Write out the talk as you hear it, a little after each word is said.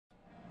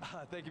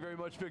Thank you very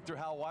much, Victor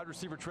Howell. Wide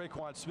receiver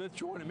Tre'Quan Smith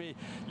joining me.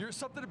 You're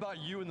something about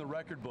you in the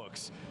record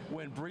books.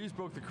 When Brees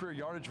broke the career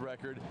yardage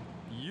record,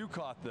 you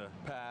caught the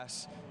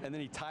pass, and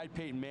then he tied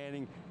Payton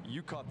Manning.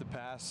 You caught the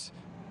pass.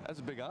 That's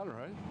a big honor,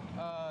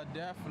 right?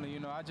 Definitely.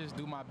 I just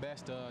do my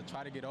best to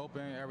try to get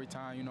open every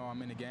time,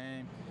 I'm in the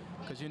game.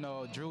 Because,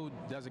 Drew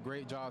does a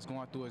great job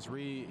going through his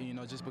read.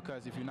 Just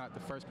because if you're not the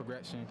first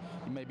progression,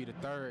 you may be the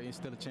third, and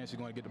still a chance you're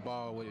going to get the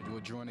ball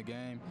with Drew in the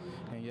game.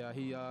 And yeah,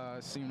 he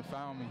seemed to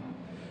found me.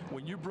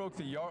 When you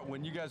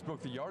guys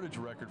broke the yardage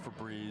record for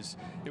Brees,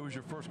 it was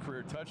your first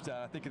career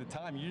touchdown. I think at the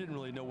time you didn't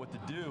really know what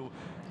to do.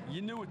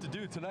 You knew what to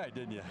do tonight,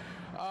 didn't you?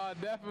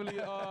 Definitely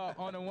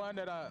on the one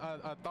that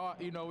I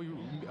thought, he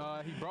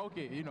broke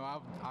it.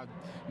 I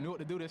knew what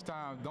to do this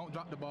time. Don't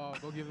drop the ball.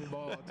 Go give the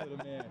ball to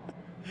the man.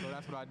 So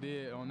that's what I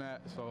did on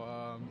that.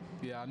 So,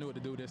 yeah, I knew what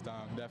to do this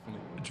time,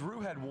 definitely.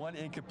 Drew had one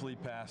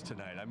incomplete pass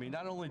tonight. I mean,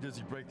 not only does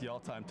he break the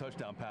all-time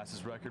touchdown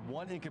passes record,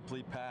 one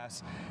incomplete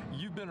pass.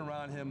 You've been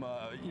around him,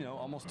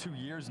 almost 2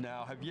 years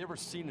now. Have you ever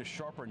seen a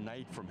sharper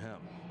night from him?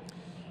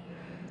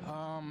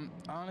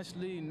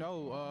 Honestly,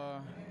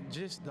 no.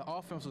 Just the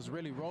offense was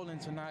really rolling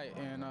tonight,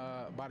 and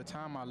by the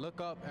time I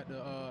look up at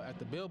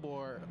the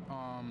billboard,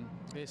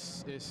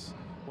 it's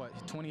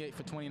what, 28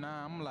 for 29.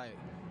 I'm like,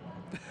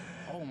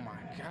 oh my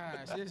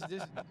gosh,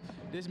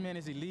 this man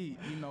is elite.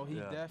 He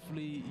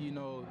definitely,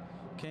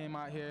 came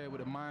out here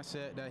with a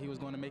mindset that he was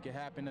going to make it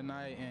happen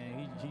tonight,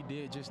 and he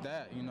did just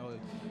that.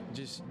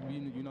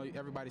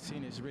 Everybody's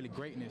seen it's really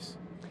greatness.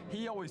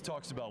 He always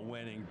talks about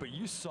winning, but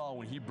you saw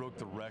when he broke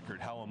the record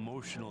how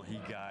emotional he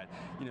got.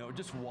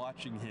 Just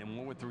watching him,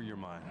 what went through your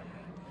mind?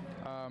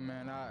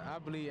 Man, I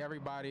believe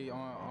everybody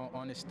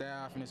on his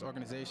staff and his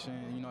organization,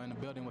 in the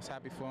building was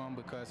happy for him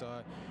because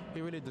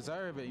he really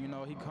deserved it.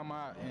 He come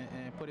out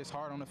and put his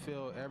heart on the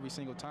field every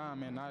single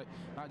time, and not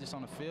just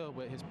on the field,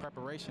 but his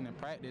preparation and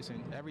practice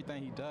and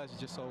everything he does is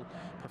just so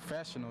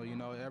professional.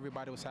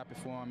 Everybody was happy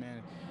for him,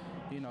 and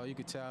you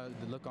could tell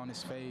the look on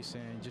his face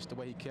and just the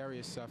way he carried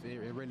himself.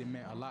 It really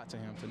meant a lot to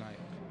him tonight.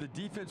 The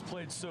defense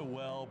played so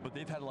well, but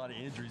they've had a lot of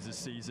injuries this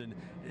season.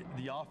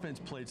 The offense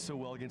played so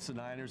well against the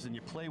Niners, and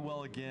you play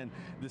well again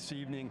this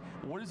evening.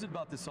 What is it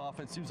about this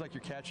offense? Seems like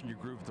you're catching your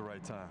groove at the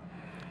right time.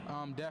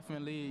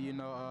 Definitely,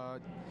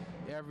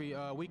 every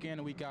week in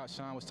and week out,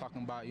 Sean was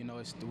talking about,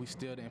 we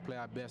still didn't play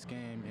our best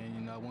game.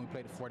 And, when we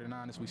played the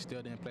 49ers, we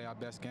still didn't play our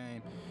best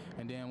game.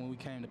 And then when we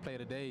came to play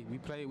today,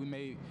 we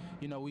made,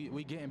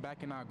 we getting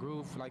back in our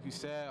groove, like you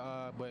said,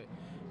 but,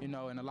 in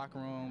the locker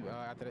room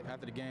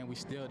after the game, we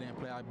still didn't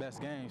play our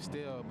best game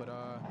still. But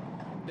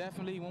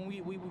definitely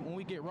when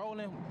we get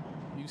rolling,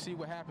 you see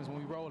what happens when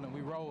we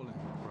rolling.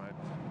 Right.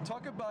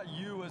 Talk about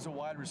you as a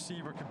wide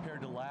receiver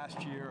compared to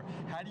last year.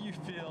 How do you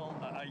feel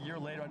a year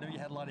later? I know you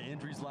had a lot of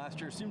injuries last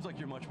year. It seems like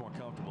you're much more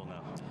comfortable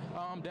now.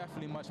 I'm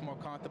definitely much more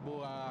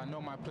comfortable. I know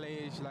my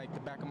plays like the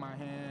back of my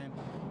hand.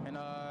 And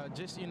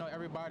just,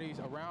 everybody's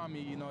around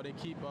me, they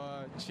keep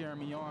cheering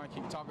me on,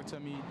 keep talking to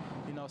me,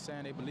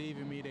 saying they believe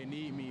in me, they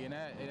need me. And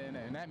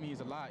that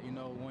means a lot,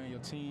 when your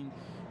team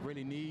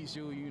really needs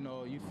you,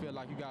 you feel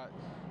like you got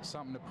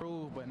something to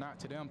prove, but not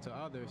to them, to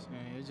others.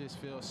 And it just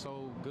feels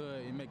so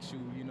good. It makes you,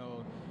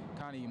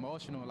 kind of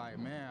emotional, like,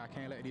 man, I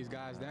can't let these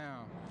guys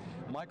down.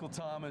 Michael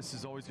Thomas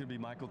is always going to be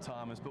Michael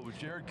Thomas, but with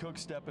Jared Cook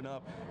stepping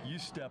up, you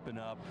stepping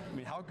up, I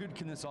mean, how good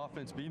can this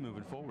offense be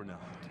moving forward now?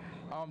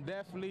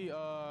 Definitely,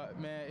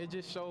 man, it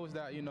just shows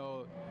that,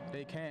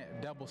 they can't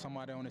double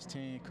somebody on this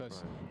team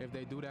because if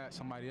they do that,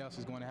 somebody else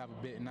is going to have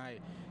a big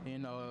night,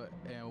 and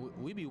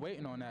we be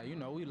waiting on that,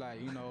 we like,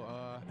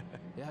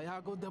 yeah,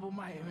 y'all go double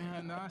Mike,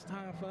 man, now it's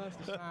time for us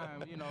to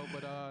shine,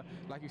 but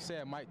like you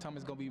said, Mike Thomas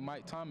is going to be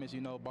Mike Thomas,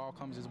 ball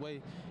comes his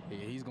way,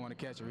 he's going to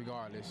catch it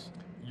regardless.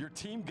 Your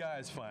team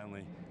guys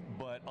finally,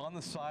 but on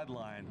the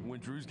sideline, when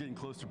Drew's getting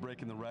close to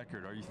breaking the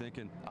record, are you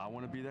thinking, I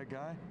want to be that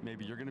guy?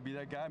 Maybe you're going to be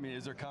that guy? I mean,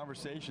 is there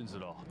conversations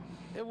at all?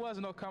 It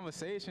wasn't no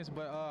conversations,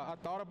 but I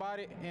thought about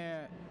it,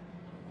 and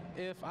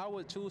if I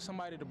would choose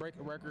somebody to break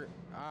a record,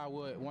 I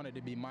would want it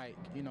to be Mike.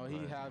 He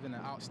having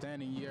an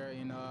outstanding year,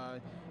 and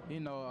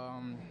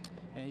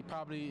he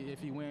probably, if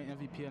he win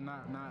MVP or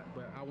not,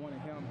 but I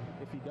wanted him,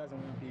 if he doesn't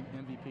win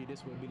MVP,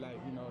 this would be like,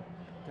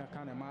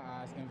 kind of in my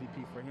eyes,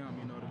 MVP for him,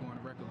 to go in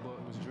the record book.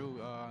 It was Drew,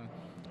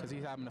 because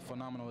he's having a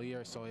phenomenal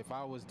year. So if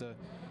I was to,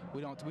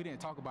 we didn't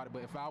talk about it,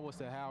 but if I was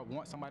to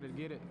want somebody to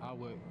get it, I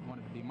would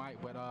want it to be Mike.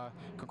 But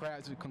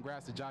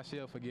congrats to Josh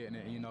Hill for getting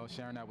it,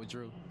 sharing that with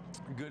Drew.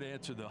 Good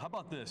answer, though. How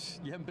about this?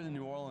 You haven't been in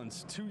New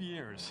Orleans 2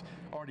 years.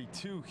 Already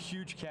 2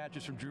 huge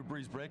catches from Drew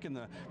Brees, breaking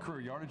the career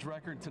yardage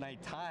record.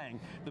 Tonight,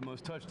 tying the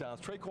most touchdowns.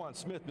 Tre'Quan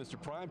Smith, Mr.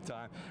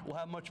 Primetime. We'll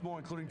have much more,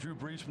 including Drew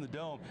Brees from the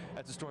Dome.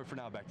 That's the story for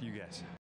now. Back to you guys.